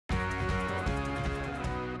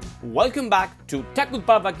Welcome back to Tagwood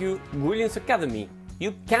BBQ Grilling Academy.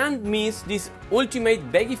 You can't miss this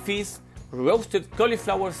ultimate veggie feast: roasted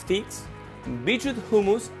cauliflower sticks, beetroot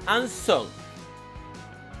hummus and Zhoug.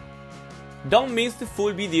 Don't miss the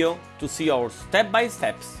full video to see our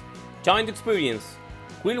step-by-steps. Join the experience.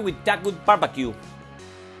 Grill with Tagwood BBQ.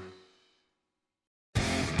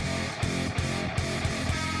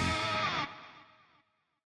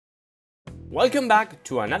 Welcome back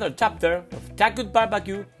to another chapter of Tagwood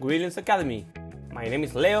BBQ Grilling Academy. My name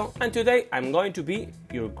is Leo and today I'm going to be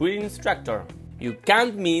your grilling instructor. You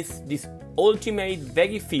can't miss this ultimate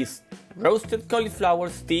veggie feast: roasted cauliflower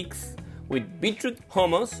sticks with beetroot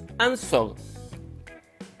hummus and Zhoug.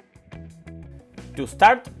 To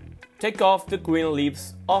start, take off the green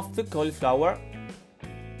leaves of the cauliflower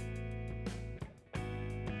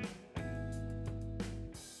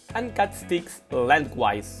and cut sticks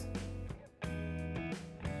lengthwise.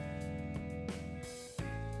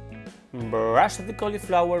 Brush the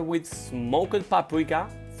cauliflower with smoked paprika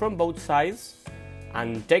from both sides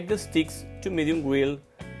and take the sticks to medium grill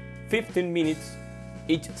 15 minutes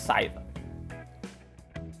each side.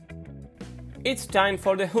 It's time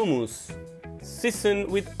for the hummus.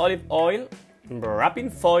 Season with olive oil, wrap in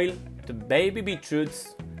foil the baby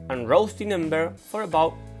beetroots and roast in ember for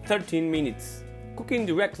about 13 minutes. Cooking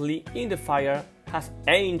directly in the fire has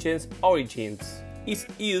ancient origins. It's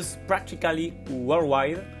used practically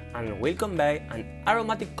worldwide and will convey an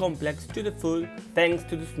aromatic complex to the food thanks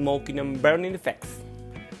to the smoking and burning effects.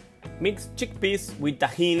 Mix chickpeas with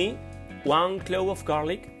tahini, 1 clove of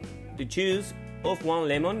garlic, the juice of 1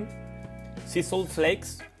 lemon, sea salt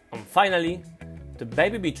flakes, and finally the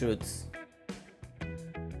baby beetroots.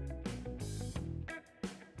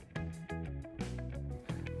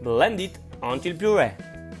 Blend it until puree.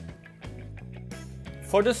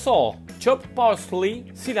 For the sauce, chop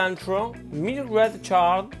parsley, cilantro, mild red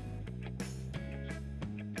chard,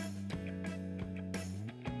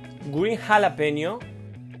 green jalapeno,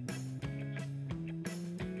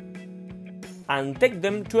 and take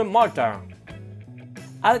them to a mortar.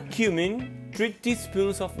 Add cumin, 3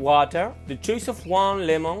 teaspoons of water, the juice of 1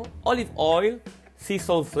 lemon, olive oil, sea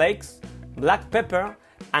salt flakes, black pepper,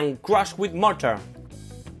 and crush with mortar.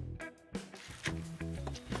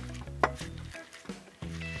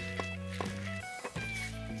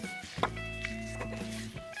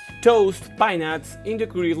 Toast pine nuts in the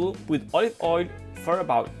griddle with olive oil for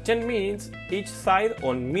about 10 minutes each side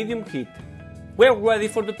on medium heat. We're ready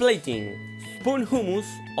for the plating. Spoon hummus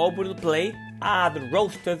over the plate, add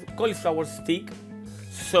roasted cauliflower stick,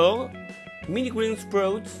 Zhoug, mini green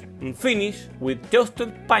sprouts, and finish with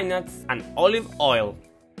toasted pine nuts and olive oil.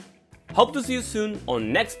 Hope to see you soon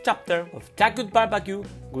on next chapter of Tagwood BBQ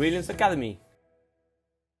Grilling Academy.